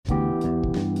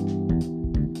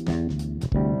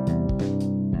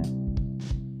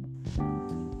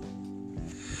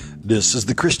This is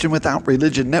the Christian Without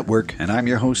Religion Network, and I'm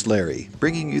your host, Larry,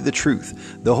 bringing you the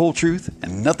truth, the whole truth,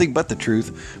 and nothing but the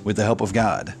truth with the help of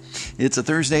God. It's a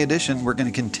Thursday edition. We're going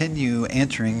to continue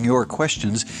answering your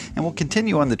questions, and we'll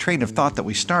continue on the train of thought that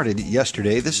we started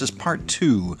yesterday. This is part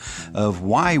 2 of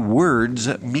why words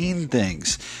mean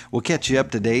things. We'll catch you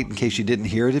up to date in case you didn't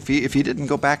hear it. If you didn't,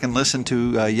 go back and listen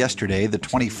to yesterday, the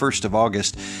 21st of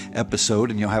August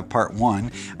episode, and you'll have part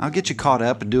 1. I'll get you caught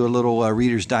up and do a little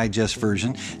Reader's Digest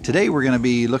version. Today we're going to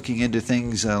be looking into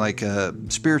things like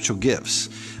spiritual gifts,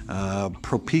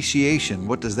 propitiation.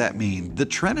 What does that mean? The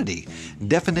Trinity,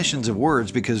 definitions of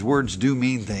words, because words do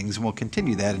mean things, and we'll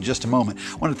continue that in just a moment.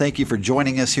 I want to thank you for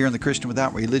joining us here in the Christian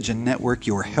Without Religion Network,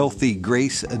 your healthy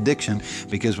grace addiction,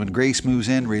 because when grace moves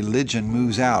in, religion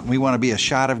moves out. We want to be a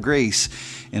shot of grace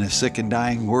in a sick and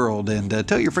dying world. And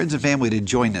tell your friends and family to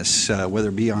join us, whether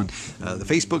it be on the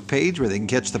Facebook page where they can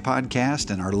catch the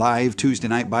podcast and our live Tuesday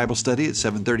night Bible study at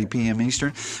 7:30 p.m.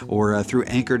 Eastern, or through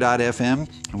anchor.fm.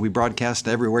 We broadcast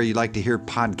everywhere you like to hear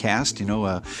podcasts,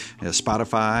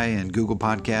 Spotify and Google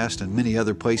Podcast and many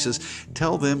other places.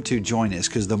 Tell them to join us,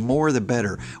 because the more the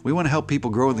better. We want to help people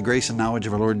grow in the grace and knowledge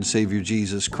of our Lord and Savior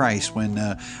Jesus Christ.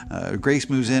 When grace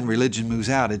moves in, religion moves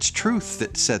out. It's truth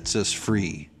that sets us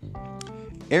free,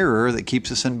 error that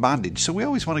keeps us in bondage. So we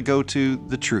always want to go to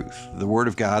the truth, the Word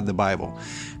of God, the Bible.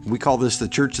 We call this the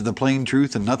Church of the Plain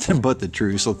Truth and nothing but the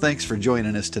truth. So thanks for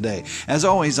joining us today. As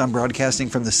always, I'm broadcasting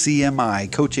from the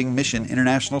CMI Coaching Mission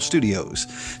International Studios.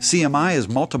 CMI is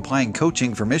multiplying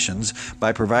coaching for missions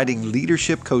by providing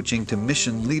leadership coaching to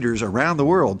mission leaders around the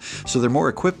world so they're more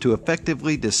equipped to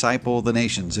effectively disciple the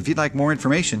nations. If you'd like more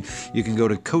information, you can go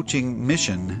to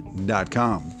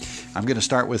coachingmission.com. I'm going to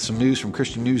start with some news from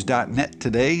christiannews.net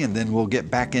today, and then we'll get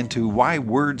back into why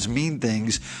words mean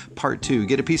things, part 2.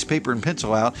 Get a piece of paper and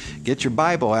pencil out. Get your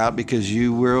Bible out, because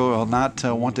you will not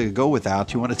want to go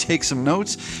without. You want to take some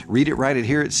notes, read it, write it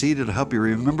here at seed. It'll help you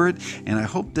remember it. And I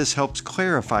hope this helps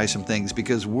clarify some things,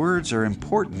 because words are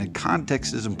important and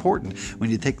context is important. When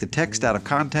you take the text out of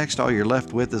context, all you're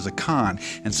left with is a con.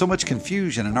 And so much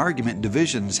confusion and argument and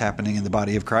division is happening in the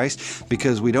body of Christ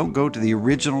because we don't go to the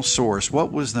original source.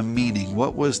 What was the meaning?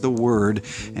 What was the word?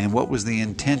 And what was the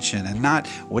intention? And not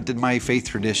what did my faith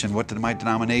tradition, what did my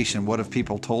denomination, what have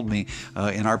people told me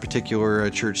in our particular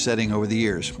church setting over the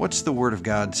years? What's the Word of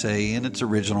God say in its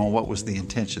original? What was the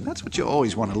intention? That's what you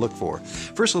always want to look for.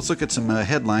 First, let's look at some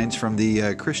headlines from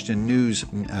the Christian News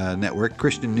Network,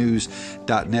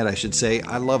 christiannews.net, I should say.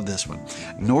 I love this one.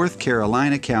 North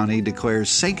Carolina County declares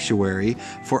sanctuary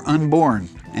for unborn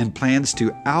and plans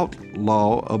to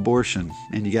outlaw abortion.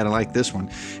 And you got to like this one.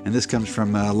 And this comes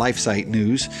from LifeSite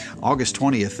News. August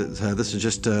 20th, this is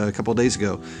just a couple of days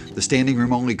ago, the standing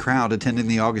room only crowd attending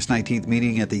the August 19th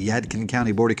meeting at the Yadkin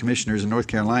County Board of Commissioners in North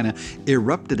Carolina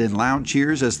erupted in loud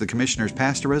cheers as the commissioners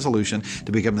passed a resolution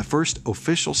to become the first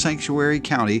official sanctuary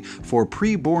county for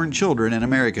preborn children in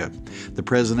America. The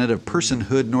president of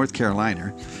Personhood North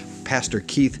Carolina, Pastor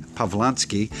Keith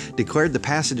Pavlansky, declared the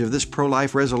passage of this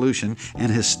pro-life resolution an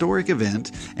historic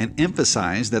event and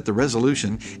emphasized that the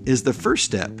resolution is the first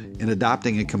step in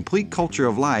adopting a complete culture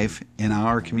of life in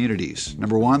our communities.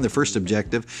 Number 1, the first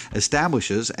objective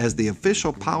establishes as the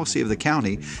official policy of the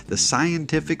county the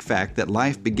scientific fact that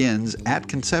life begins at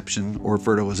conception or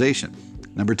fertilization.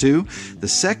 Number 2, the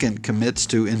second commits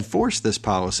to enforce this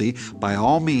policy by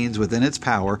all means within its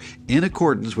power in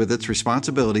accordance with its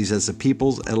responsibilities as the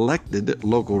people's elected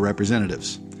local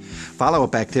representatives.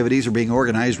 Follow-up activities are being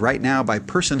organized right now by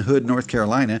Personhood North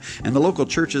Carolina, and the local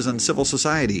churches and civil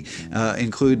society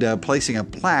include placing a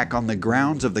plaque on the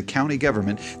grounds of the county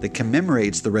government that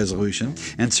commemorates the resolution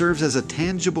and serves as a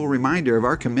tangible reminder of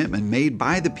our commitment made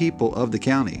by the people of the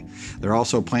county. There are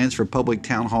also plans for public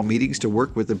town hall meetings to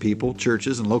work with the people,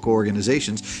 churches, and local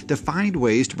organizations to find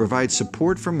ways to provide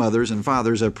support for mothers and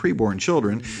fathers of preborn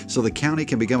children so the county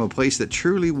can become a place that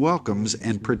truly welcomes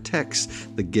and protects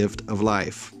the gift of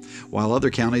life. While other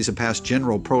counties have passed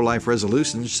general pro-life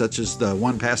resolutions, such as the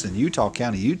one passed in Utah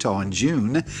County, Utah in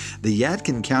June, the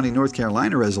Yadkin County, North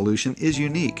Carolina resolution is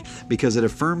unique because it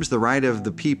affirms the right of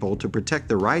the people to protect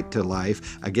the right to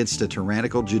life against a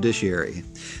tyrannical judiciary.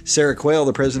 Sarah Quayle,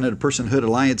 the president of Personhood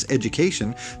Alliance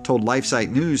Education, told LifeSite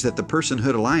News that the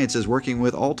Personhood Alliance is working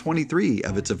with all 23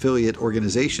 of its affiliate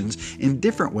organizations in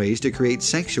different ways to create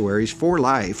sanctuaries for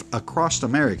life across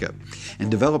America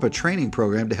and develop a training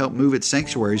program to help move its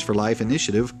sanctuaries Sanctuaries for Life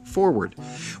initiative forward.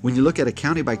 When you look at a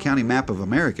county-by-county map of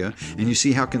America and you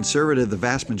see how conservative the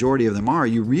vast majority of them are,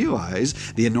 you realize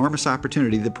the enormous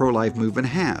opportunity the pro-life movement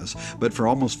has. But for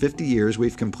almost 50 years,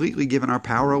 we've completely given our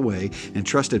power away and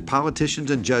trusted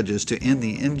politicians and judges to end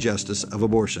the injustice of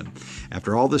abortion.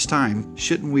 After all this time,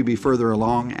 shouldn't we be further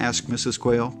along, asked Mrs.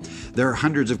 Quayle. There are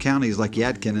hundreds of counties like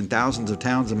Yadkin and thousands of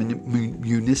towns and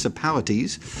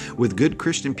municipalities with good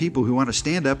Christian people who want to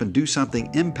stand up and do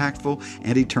something impactful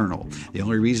and eternal. The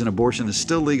only reason abortion is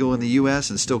still legal in the U.S.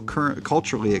 and still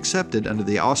culturally accepted under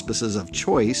the auspices of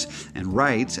choice and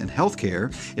rights and health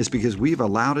care is because we've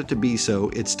allowed it to be so.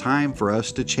 It's time for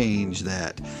us to change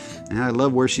that. And I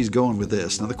love where she's going with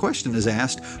this. Now, the question is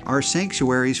asked, are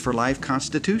sanctuaries for life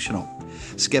constitutional?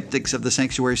 Skeptics of the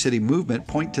sanctuary city movement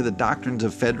point to the doctrines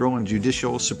of federal and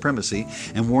judicial supremacy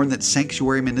and warn that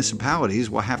sanctuary municipalities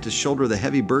will have to shoulder the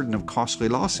heavy burden of costly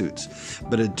lawsuits.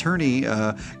 But attorney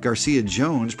Garcia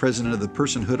Jones, president of the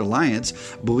Personhood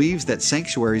Alliance, believes that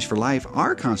sanctuaries for life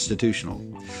are constitutional.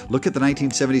 Look at the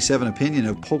 1977 opinion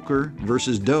of Polker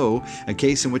versus Doe, a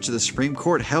case in which the Supreme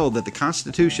Court held that the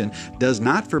Constitution does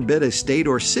not forbid a state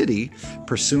or city,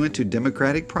 pursuant to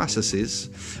democratic processes,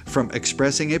 from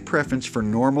expressing a preference for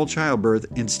normal childbirth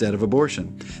instead of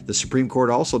abortion. The Supreme Court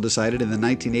also decided in the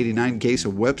 1989 case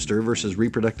of Webster versus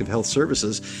Reproductive Health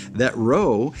Services that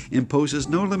Roe imposes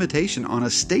no limitation on a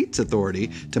state's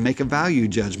authority to make a value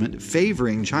judgment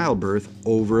favoring childbirth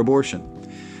over abortion.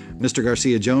 Mr.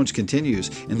 Garcia Jones continues,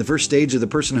 in the first stage of the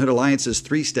Personhood Alliance's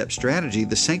three-step strategy,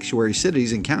 the sanctuary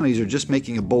cities and counties are just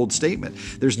making a bold statement.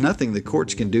 There's nothing the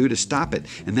courts can do to stop it,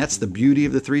 and that's the beauty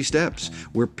of the three steps.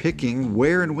 We're picking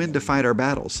where and when to fight our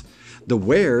battles. The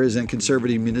where is in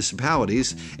conservative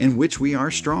municipalities in which we are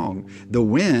strong. The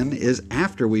when is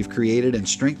after we've created and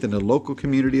strengthened a local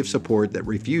community of support that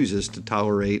refuses to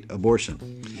tolerate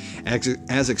abortion.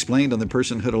 As explained on the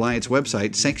Personhood Alliance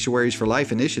website, Sanctuaries for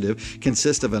Life initiative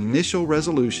consists of an initial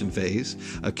resolution phase,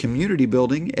 a community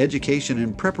building, education,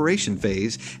 and preparation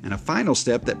phase, and a final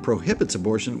step that prohibits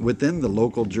abortion within the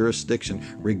local jurisdiction,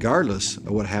 regardless of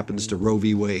what happens to Roe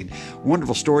v. Wade.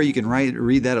 Wonderful story. You can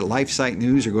read that at LifeSite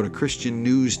News or go to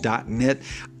christiannews.net.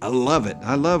 I love it.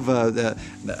 I love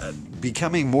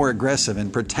becoming more aggressive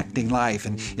and protecting life.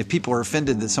 And if people are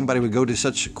offended that somebody would go to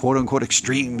such quote-unquote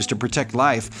extremes to protect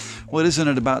life, well, isn't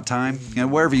it about time?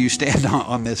 And wherever you stand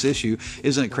on this issue,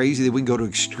 isn't it crazy that we can go to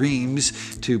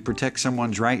extremes to protect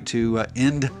someone's right to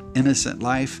end innocent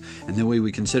life, and then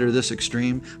we consider this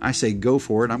extreme? I say go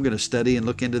for it. I'm going to study and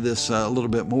look into this a little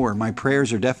bit more. My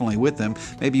prayers are definitely with them.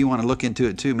 Maybe you want to look into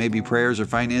it too. Maybe prayers or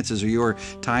finances or your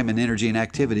time and energy and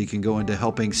activity can go into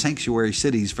helping sanctuary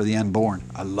cities for the unborn.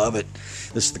 I love it.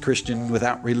 This is the Christian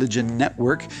Without Religion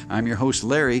Network. I'm your host,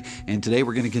 Larry, and today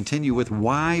we're going to continue with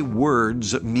why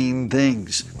words mean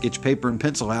things. Get your paper and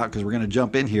pencil out because we're going to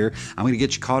jump in here. I'm going to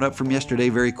get you caught up from yesterday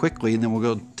very quickly, and then we'll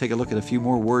go take a look at a few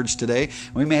more words today.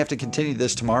 We may have to continue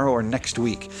this tomorrow or next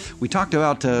week. We talked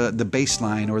about the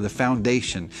baseline or the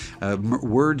foundation.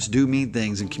 Words do mean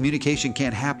things, and communication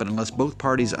can't happen unless both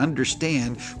parties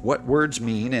understand what words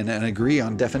mean and agree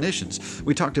on definitions.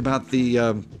 We talked about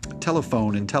the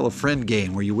telephone and tell-a-friend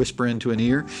game where you whisper into an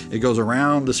ear. It goes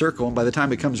around the circle, and by the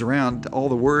time it comes around, all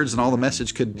the words and all the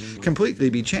message could completely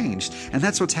be changed. And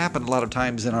that's what's happened a lot of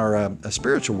times in our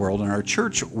spiritual world, in our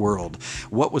church world.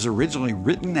 What was originally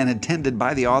written and intended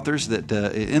by the authors that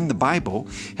in the Bible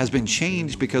has been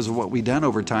changed because of what we've done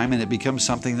over time, and it becomes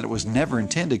something that was never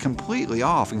intended, completely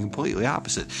off and completely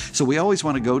opposite. So we always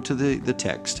want to go to the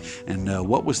text and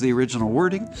what was the original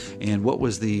wording and what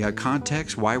was the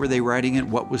context, why were they writing it,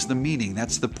 what was the meaning.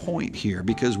 That's the point here,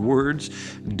 because words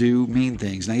do mean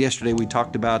things. Now, yesterday we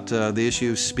talked about the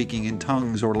issue of speaking in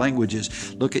tongues or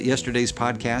languages. Look at yesterday's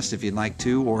podcast if you'd like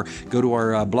to, or go to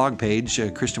our blog page,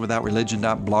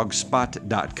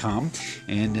 christianwithoutreligion.blogspot.com,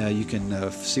 and you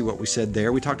can see what we said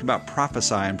there. We talked about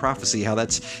prophesy and prophecy, how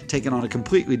that's taken on a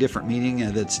completely different meaning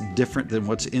that's different than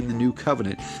what's in the new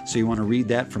covenant. So you want to read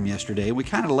that from yesterday. We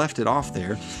kind of left it off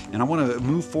there, and I want to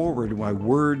move forward why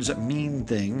words mean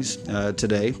things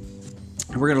today.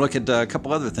 And we're going to look at a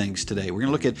couple other things today. We're going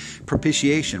to look at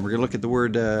propitiation. We're going to look at the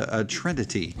word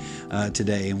trinity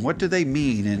today, and what do they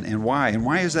mean and why? And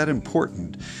why is that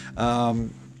important?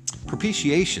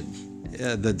 Propitiation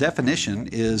the definition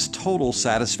is total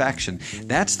satisfaction.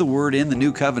 That's the word in the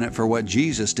New Covenant for what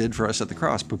Jesus did for us at the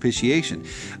cross, propitiation.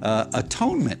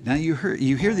 Atonement. Now you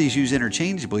hear these used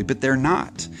interchangeably, but they're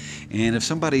not. And if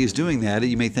somebody is doing that,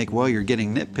 you may think, well, you're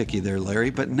getting nitpicky there, Larry.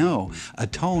 But no,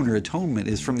 atone or atonement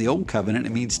is from the Old Covenant.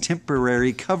 It means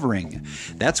temporary covering.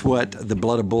 That's what the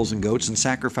blood of bulls and goats and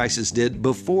sacrifices did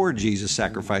before Jesus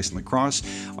sacrificed on the cross.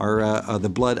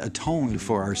 The blood atoned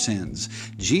for our sins.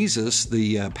 Jesus,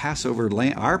 the Passover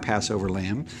lamb, our Passover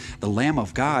lamb, the Lamb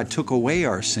of God, took away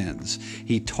our sins.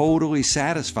 He totally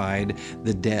satisfied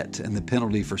the debt and the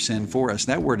penalty for sin for us.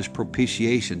 That word is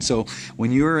propitiation. So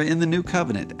when you're in the New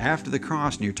Covenant after the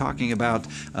cross and you're talking about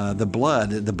the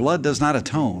blood does not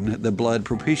atone. The blood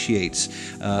propitiates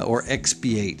or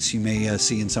expiates. You may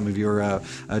see in some of your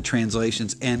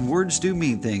translations. And words do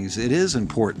mean things. It is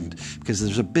important because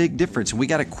there's a big difference. And we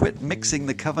got to quit mixing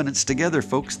the covenants together,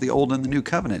 folks, the Old and the New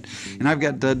Covenant. And I've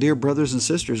got dear brothers and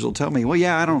sisters who'll tell me, well,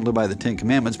 yeah, I don't live by the Ten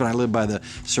Commandments, but I live by the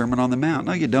Sermon on the Mount.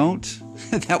 No, you don't.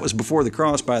 That was before the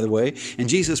cross, by the way. And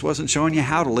Jesus wasn't showing you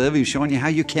how to live. He was showing you how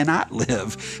you cannot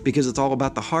live, because it's all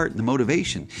about the heart and the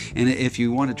motivation. And if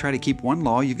you want to try to keep one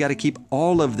law, you've got to keep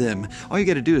all of them. All you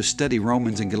got to do is study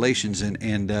Romans and Galatians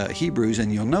and Hebrews,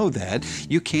 and you'll know that.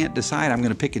 You can't decide, I'm going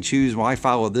to pick and choose, well, I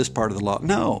follow this part of the law.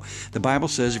 No, the Bible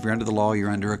says if you're under the law, you're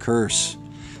under a curse.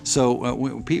 So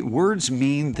words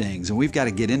mean things, and we've got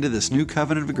to get into this new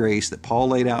covenant of grace that Paul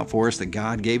laid out for us, that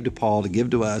God gave to Paul to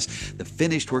give to us, the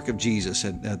finished work of Jesus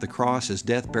at the cross, his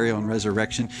death, burial, and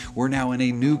resurrection. We're now in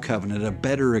a new covenant, a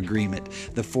better agreement.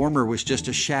 The former was just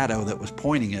a shadow that was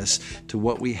pointing us to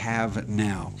what we have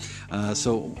now.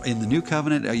 So in the new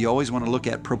covenant, you always want to look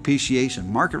at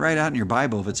propitiation. Mark it right out in your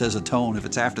Bible if it says atone, if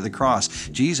it's after the cross.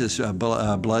 Jesus'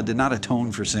 blood did not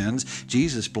atone for sins.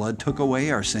 Jesus' blood took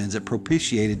away our sins. It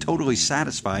propitiated, totally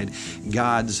satisfied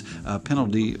God's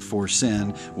penalty for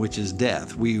sin, which is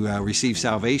death. We receive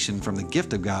salvation from the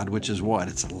gift of God, which is what?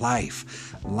 It's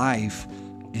life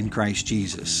in Christ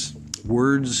Jesus.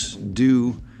 Words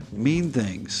do mean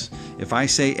things. If I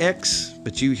say X,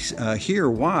 but you hear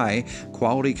Y,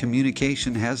 quality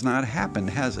communication has not happened,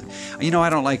 has it? You know, I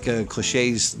don't like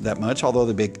cliches that much,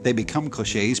 although they become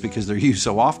cliches because they're used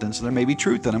so often, so there may be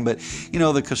truth in them. But, you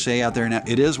know, the cliche out there now,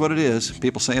 it is what it is.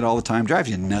 People say it all the time, drives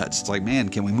you nuts. It's like, man,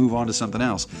 can we move on to something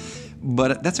else?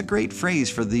 But that's a great phrase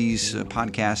for these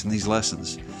podcasts and these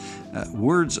lessons.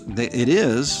 Words, it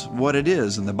is what it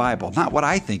is in the Bible, not what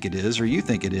I think it is or you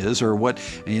think it is or what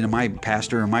my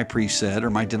pastor or my priest said or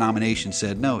my denomination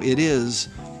said. No, it is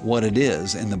what it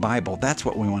is in the Bible. That's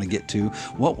what we want to get to.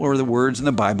 What were the words in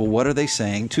the Bible? What are they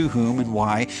saying? To whom and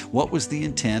why? What was the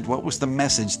intent? What was the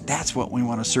message? That's what we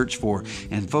want to search for.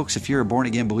 And folks, if you're a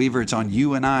born-again believer, it's on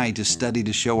you and I to study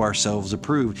to show ourselves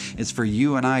approved. It's for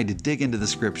you and I to dig into the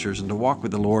Scriptures and to walk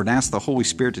with the Lord and ask the Holy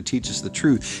Spirit to teach us the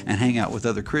truth and hang out with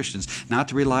other Christians. Not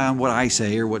to rely on what I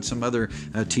say or what some other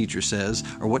teacher says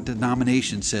or what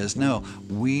denomination says. No,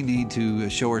 we need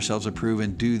to show ourselves approved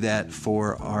and do that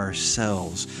for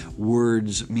ourselves.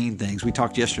 Words mean things. We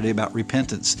talked yesterday about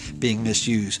repentance being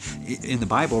misused. In the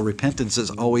Bible, repentance is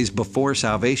always before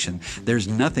salvation. There's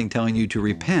nothing telling you to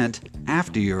repent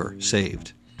after you're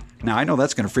saved. Now, I know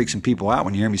that's going to freak some people out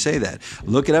when you hear me say that.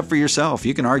 Look it up for yourself.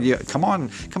 You can argue. Come on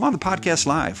the podcast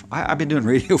live. I've been doing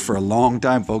radio for a long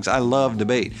time, folks. I love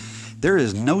debate. There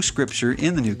is no scripture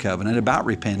in the New Covenant about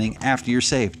repenting after you're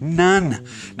saved. None.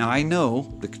 Now, I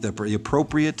know the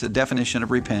appropriate definition of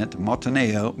repent,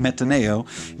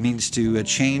 metaneo, means to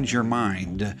change your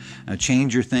mind,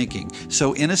 change your thinking.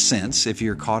 So, in a sense, if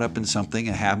you're caught up in something,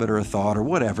 a habit or a thought or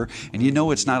whatever, and you know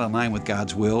it's not in line with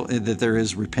God's will, that there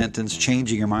is repentance,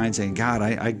 changing your mind, saying, God,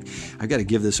 I've got to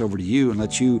give this over to you and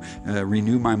let you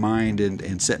renew my mind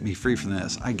and set me free from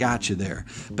this. I got you there.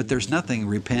 But there's nothing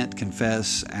repent,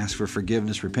 confess, ask for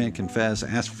forgiveness, repent, confess,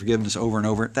 ask for forgiveness over and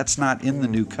over. That's not in the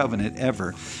New Covenant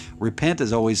ever. Repent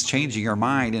is always changing your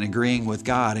mind and agreeing with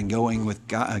God and going with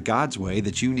God's way,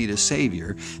 that you need a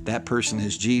Savior. That person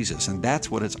is Jesus, and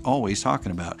that's what it's always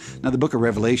talking about. Now, the book of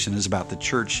Revelation is about the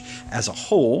church as a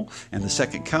whole and the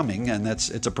second coming, and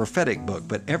it's a prophetic book,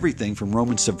 but everything from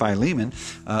Romans to Philemon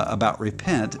about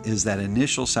repent is that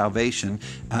initial salvation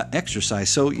exercise.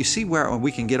 So you see where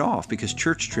we can get off, because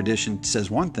church tradition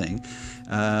says one thing,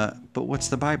 but what's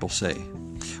the Bible say?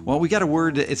 Well, we got a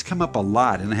word, it's come up a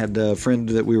lot, and I had a friend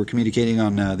that we were communicating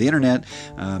on the internet.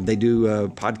 They do a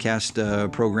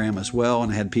podcast program as well,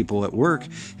 and I had people at work,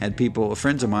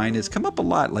 friends of mine. It's come up a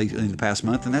lot lately in the past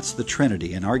month, and that's the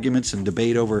Trinity, and arguments and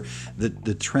debate over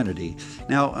the Trinity.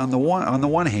 Now, on the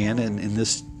one hand, and in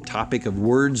this topic of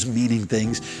words meaning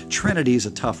things, Trinity is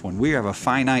a tough one. We have a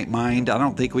finite mind. I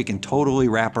don't think we can totally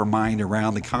wrap our mind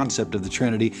around the concept of the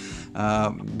Trinity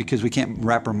because we can't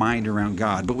wrap our mind around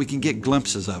God, but we can get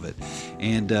glimpses of it.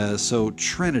 And so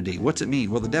Trinity, what's it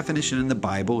mean? Well, the definition in the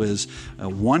Bible is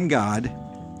one God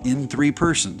in three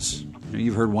persons.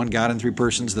 You've heard one God in three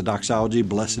persons, the doxology,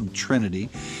 blessed Trinity.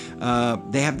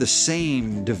 They have the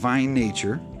same divine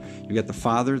nature. You've got the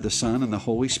Father, the Son, and the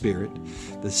Holy Spirit.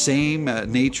 The same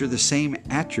nature, the same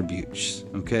attributes.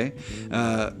 Okay?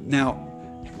 Now,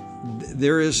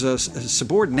 there is a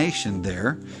subordination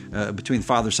there between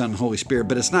Father, Son, and Holy Spirit,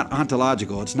 but it's not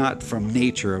ontological. It's not from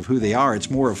nature of who they are.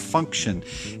 It's more of function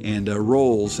and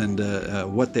roles and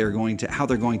what they're going to, how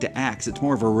they're going to act. It's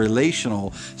more of a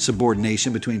relational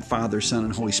subordination between Father, Son,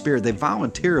 and Holy Spirit. They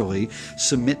voluntarily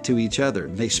submit to each other.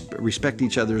 They respect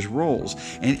each other's roles.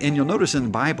 And you'll notice in the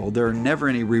Bible, there are never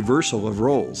any reversal of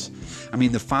roles. I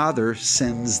mean, the Father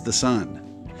sends the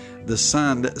Son. The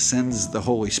Son sends the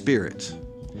Holy Spirit.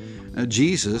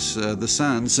 Jesus, the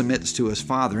Son, submits to his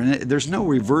Father. And there's no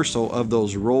reversal of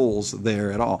those roles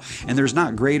there at all. And there's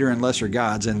not greater and lesser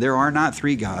gods. And there are not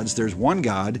three gods. There's one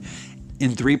God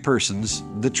in three persons,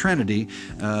 the Trinity,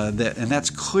 and that's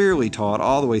clearly taught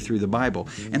all the way through the Bible.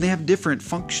 And they have different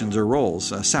functions or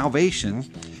roles.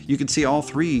 Salvation, you can see all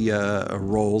three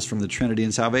roles from the Trinity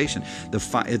in salvation.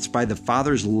 It's by the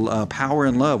Father's power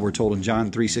and love, we're told in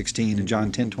John 3:16 and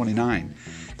John 10:29.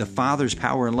 The Father's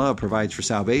power and love provides for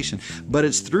salvation, but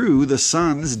it's through the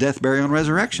Son's death, burial, and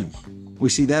resurrection. We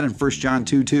see that in 1 John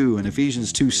 2:2 and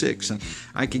Ephesians 2:6. And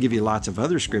I could give you lots of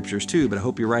other scriptures too, but I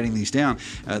hope you're writing these down.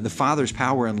 The Father's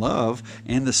power and love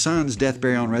and the Son's death,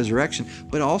 burial, and resurrection,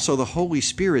 but also the Holy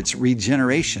Spirit's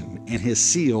regeneration and his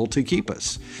seal to keep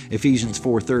us. Ephesians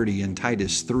 4:30 and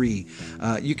Titus 3.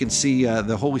 You can see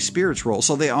the Holy Spirit's role.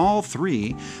 So they all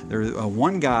three, they're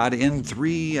one God in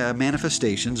three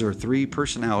manifestations or three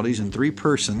personalities and three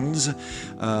persons.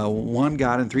 One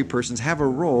God in three persons have a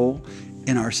role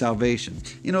in our salvation.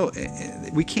 You know,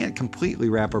 we can't completely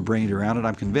wrap our brain around it,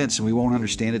 I'm convinced, and we won't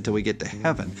understand it till we get to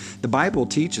heaven. The Bible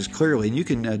teaches clearly, and you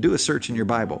can do a search in your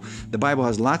Bible. The Bible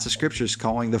has lots of scriptures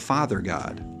calling the Father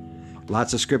God,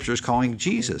 lots of scriptures calling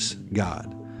Jesus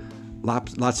God,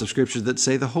 lots of scriptures that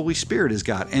say the Holy Spirit is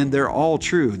God, and they're all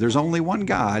true. There's only one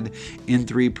God in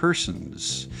three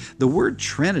persons. The word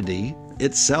Trinity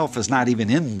itself is not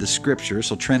even in the scripture.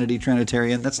 So Trinity,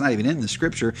 Trinitarian, that's not even in the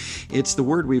scripture. It's the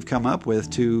word we've come up with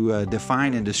to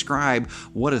define and describe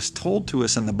what is told to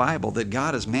us in the Bible, that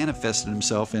God has manifested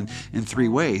himself in three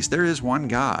ways. There is one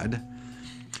God.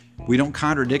 We don't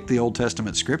contradict the Old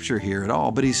Testament scripture here at all,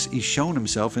 but he's shown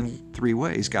himself in three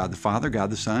ways: God the Father,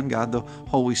 God the Son, God the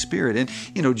Holy Spirit. And,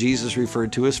 you know, Jesus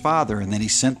referred to his Father, and then he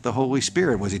sent the Holy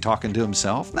Spirit. Was he talking to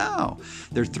himself? No.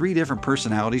 There are three different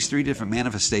personalities, three different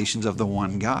manifestations of the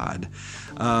one God.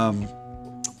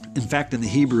 In fact, in the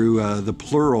Hebrew, the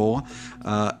plural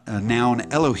noun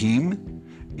Elohim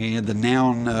and the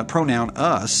noun pronoun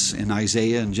us in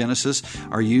Isaiah and Genesis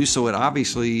are used, so it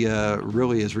obviously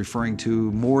really is referring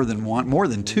to more than one, more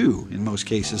than two in most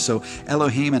cases. So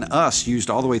Elohim and us, used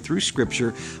all the way through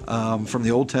Scripture from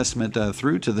the Old Testament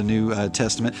through to the New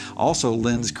Testament, also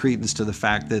lends credence to the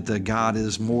fact that God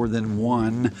is more than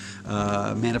one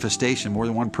manifestation, more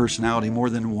than one personality, more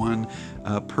than one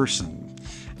person.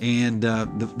 And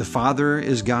the Father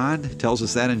is God. It tells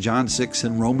us that in John 6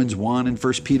 and Romans 1 and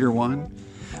 1 Peter 1.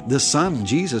 The Son,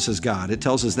 Jesus, is God. It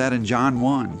tells us that in John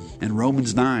 1 and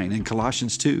Romans 9 and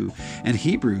Colossians 2 and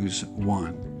Hebrews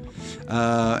 1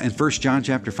 and 1 John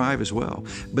chapter 5 as well.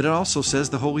 But it also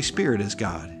says the Holy Spirit is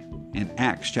God in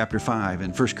Acts chapter 5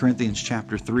 and 1 Corinthians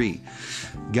chapter 3.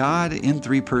 God in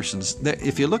three persons.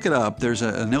 If you look it up, there's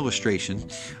an illustration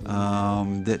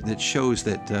that shows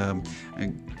that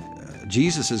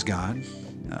Jesus is God,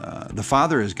 the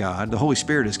Father is God, the Holy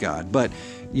Spirit is God, but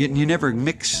you never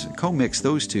co-mix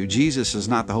those two. Jesus is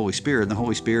not the Holy Spirit, and the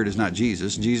Holy Spirit is not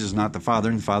Jesus. Jesus is not the Father,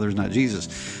 and the Father is not Jesus.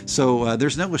 So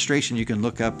there's an illustration you can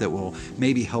look up that will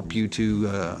maybe help you to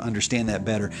understand that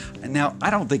better. Now, I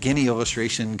don't think any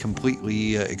illustration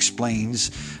completely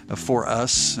explains for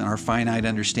us and our finite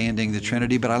understanding the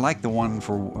Trinity, but I like the one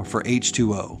for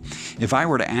H2O. If I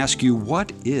were to ask you,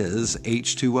 what is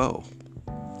H2O?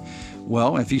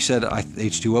 Well, if you said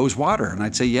H2O is water, and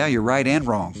I'd say, yeah, you're right and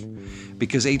wrong.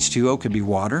 Because H2O could be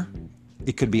water,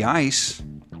 it could be ice,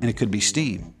 and it could be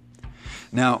steam.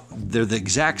 Now, they're the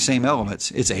exact same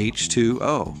elements. It's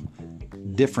H2O.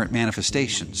 different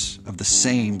manifestations of the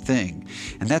same thing.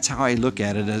 And that's how I look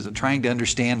at it, as trying to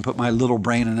understand, put my little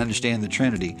brain and understand the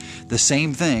Trinity. The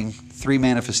same thing, three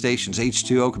manifestations.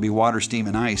 H2O could be water, steam,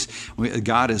 and ice.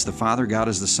 God is the Father, God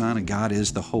is the Son, and God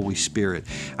is the Holy Spirit.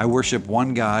 I worship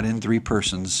one God in three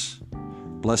persons.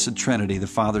 Blessed Trinity, the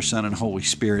Father, Son, and Holy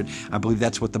Spirit. I believe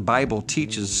that's what the Bible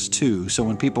teaches too. So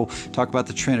when people talk about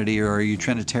the Trinity, or are you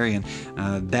Trinitarian,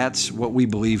 that's what we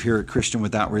believe here at Christian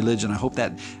Without Religion. I hope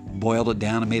that boiled it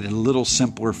down and made it a little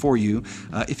simpler for you.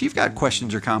 If you've got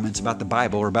questions or comments about the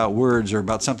Bible, or about words, or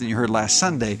about something you heard last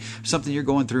Sunday, something you're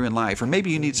going through in life, or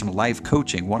maybe you need some life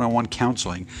coaching, one-on-one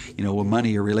counseling, with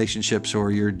money or relationships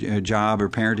or your job or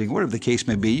parenting, whatever the case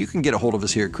may be, you can get a hold of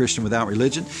us here at Christian Without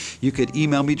Religion. You could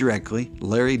email me directly,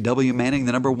 Larry W. Manning,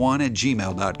 1 at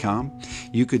gmail.com.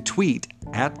 You could tweet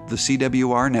at the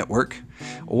CWR Network,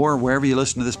 or wherever you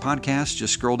listen to this podcast,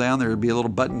 just scroll down. There will be a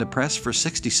little button to press for a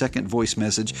 60-second voice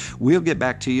message. We'll get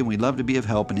back to you, and we'd love to be of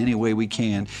help in any way we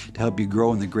can to help you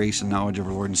grow in the grace and knowledge of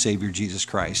our Lord and Savior, Jesus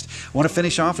Christ. I want to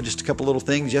finish off with just a couple little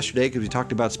things yesterday, because we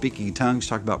talked about speaking in tongues,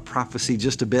 talked about prophecy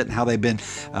just a bit, and how they've been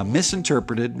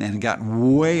misinterpreted and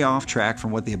gotten way off track from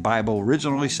what the Bible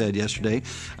originally said yesterday.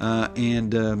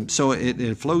 So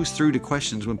it flows through to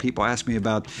questions when people ask me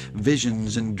about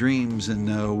visions and dreams and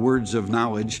words of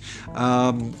knowledge.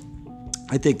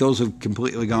 I think those have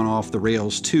completely gone off the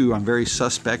rails too. I'm very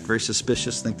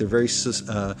suspicious. Think they're very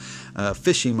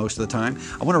fishy most of the time.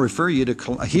 I want to refer you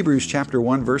to Hebrews chapter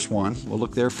 1, verse 1. We'll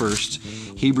look there first.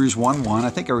 Hebrews 1:1. I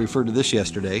think I referred to this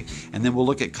yesterday. And then we'll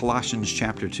look at Colossians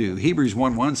chapter 2. Hebrews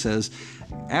 1:1 says,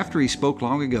 after he spoke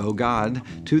long ago, God,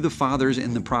 to the fathers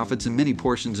in the prophets in many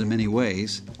portions and many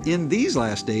ways, in these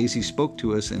last days he spoke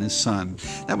to us in his Son.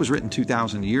 That was written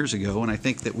 2,000 years ago, and I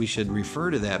think that we should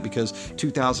refer to that, because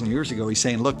 2,000 years ago he's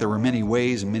saying, look, there were many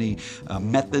ways and many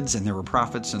methods, and there were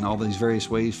prophets and all these various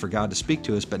ways for God to speak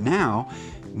to us. But now,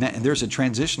 there's a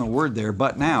transitional word there,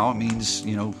 but now, it means,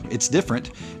 it's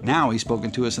different. Now he's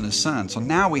spoken to us in his Son. So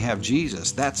now we have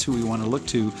Jesus. That's who we want to look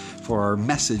to for our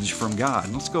message from God.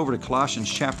 And let's go over to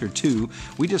Colossians chapter 2.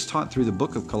 We just taught through the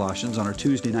book of Colossians on our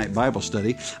Tuesday night Bible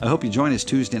study. I hope you join us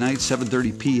Tuesday night,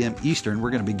 7:30 p.m. Eastern.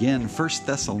 We're going to begin 1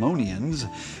 Thessalonians,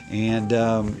 and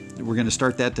we're going to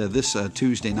start that this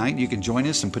Tuesday night. You can join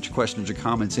us and put your questions or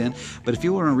comments in. But if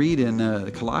you want to read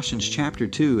in Colossians chapter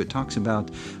 2, it talks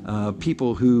about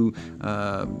people who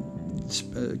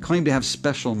claim to have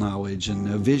special knowledge and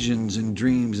visions and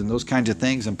dreams and those kinds of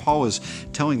things. And Paul is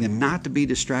telling them not to be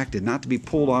distracted, not to be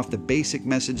pulled off the basic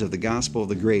message of the gospel of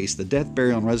the grace, the death,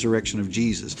 burial, and resurrection of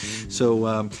Jesus.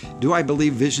 So do I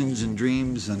believe visions and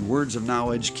dreams and words of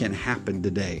knowledge can happen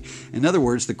today? In other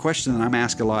words, the question that I'm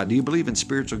asked a lot, do you believe in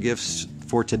spiritual gifts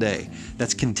for today?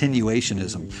 That's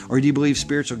continuationism. Or do you believe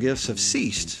spiritual gifts have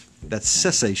ceased? That's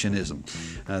cessationism,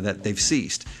 that they've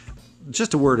ceased.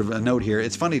 Just a word of a note here.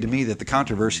 It's funny to me that the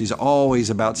controversy is always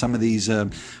about some of these,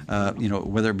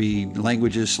 whether it be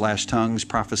languages / tongues,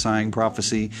 prophesying,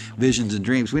 prophecy, visions, and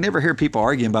dreams. We never hear people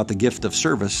arguing about the gift of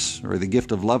service or the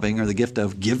gift of loving or the gift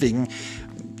of giving.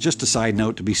 Just a side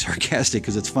note to be sarcastic,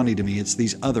 because it's funny to me. It's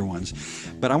these other ones.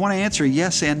 But I want to answer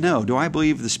yes and no. Do I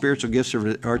believe the spiritual gifts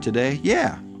are today?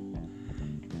 Yeah.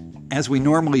 As we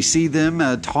normally see them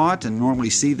taught and normally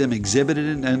see them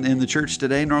exhibited in the church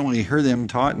today, normally hear them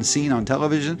taught and seen on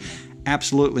television?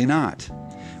 Absolutely not.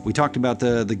 We talked about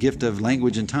the gift of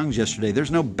language and tongues yesterday.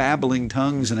 There's no babbling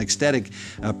tongues and ecstatic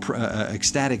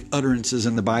utterances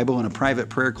in the Bible in a private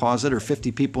prayer closet or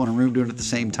 50 people in a room doing it at the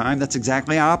same time. That's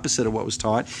exactly opposite of what was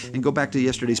taught. And go back to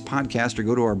yesterday's podcast or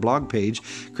go to our blog page,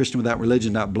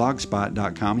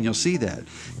 christianwithoutreligion.blogspot.com, and you'll see that.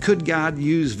 Could God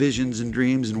use visions and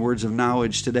dreams and words of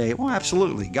knowledge today? Well,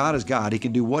 absolutely. God is God. He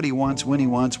can do what he wants, when he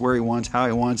wants, where he wants, how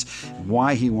he wants,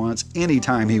 why he wants,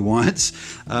 anytime he wants.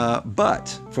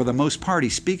 But for the most part, he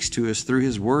speaks to us through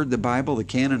his word, the Bible, the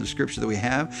canon of scripture that we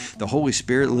have, the Holy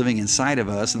Spirit living inside of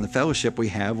us, and the fellowship we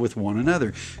have with one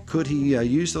another. Could he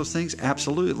use those things?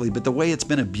 Absolutely. But the way it's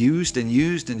been abused and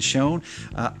used and shown,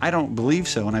 I don't believe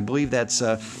so. And I believe that's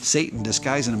Satan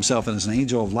disguising himself as an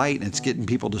angel of light, and it's getting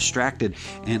people distracted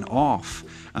and off.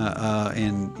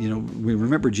 We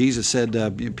remember Jesus said,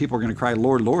 people are going to cry,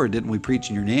 Lord, Lord, didn't we preach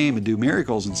in your name and do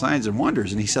miracles and signs and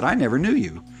wonders? And he said, I never knew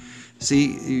you.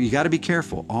 See, you got to be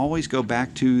careful. Always go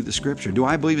back to the scripture. Do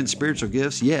I believe in spiritual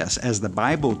gifts? Yes, as the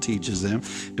Bible teaches them.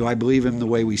 Do I believe in the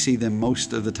way we see them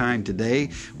most of the time today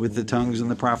with the tongues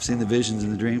and the prophecy and the visions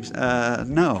and the dreams?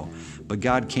 No. but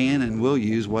God can and will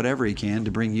use whatever He can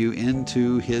to bring you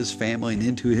into His family and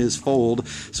into His fold.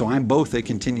 So I'm both a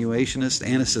continuationist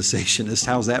and a cessationist.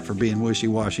 How's that for being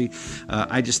wishy-washy?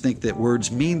 I just think that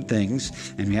words mean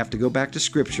things, and we have to go back to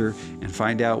Scripture and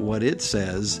find out what it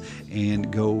says and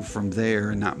go from there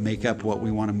and not make up what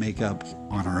we want to make up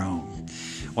on our own.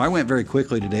 Well, I went very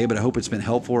quickly today, but I hope it's been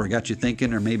helpful or got you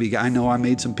thinking, or maybe I know I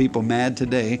made some people mad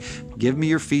today. Give me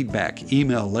your feedback.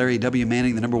 Email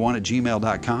LarryWManning1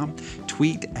 @gmail.com,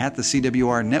 tweet at the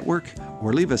CWR Network,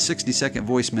 or leave a 60-second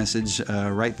voice message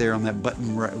right there on that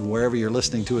button wherever you're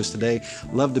listening to us today.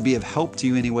 Love to be of help to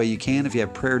you any way you can. If you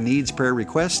have prayer needs, prayer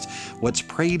requests, what's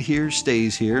prayed here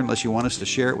stays here unless you want us to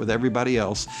share it with everybody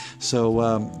else.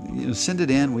 So send it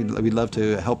in. We'd love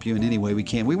to help you in any way we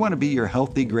can. We want to be your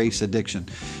healthy grace addiction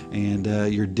and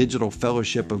your digital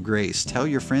fellowship of grace. Tell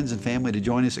your friends and family to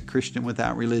join us at Christian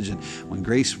Without Religion. When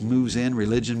grace moves in,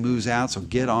 religion moves out, so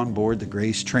get on board the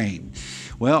grace train.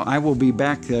 Well, I will be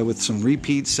back with some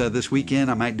repeats this weekend.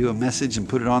 I might do a message and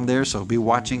put it on there, so be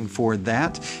watching for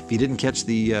that. If you didn't catch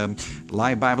the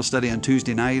live Bible study on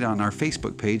Tuesday night on our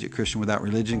Facebook page at Christian Without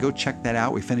Religion, go check that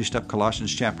out. We finished up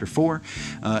Colossians chapter 4.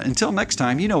 Until next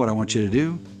time, you know what I want you to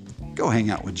do. Go hang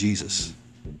out with Jesus.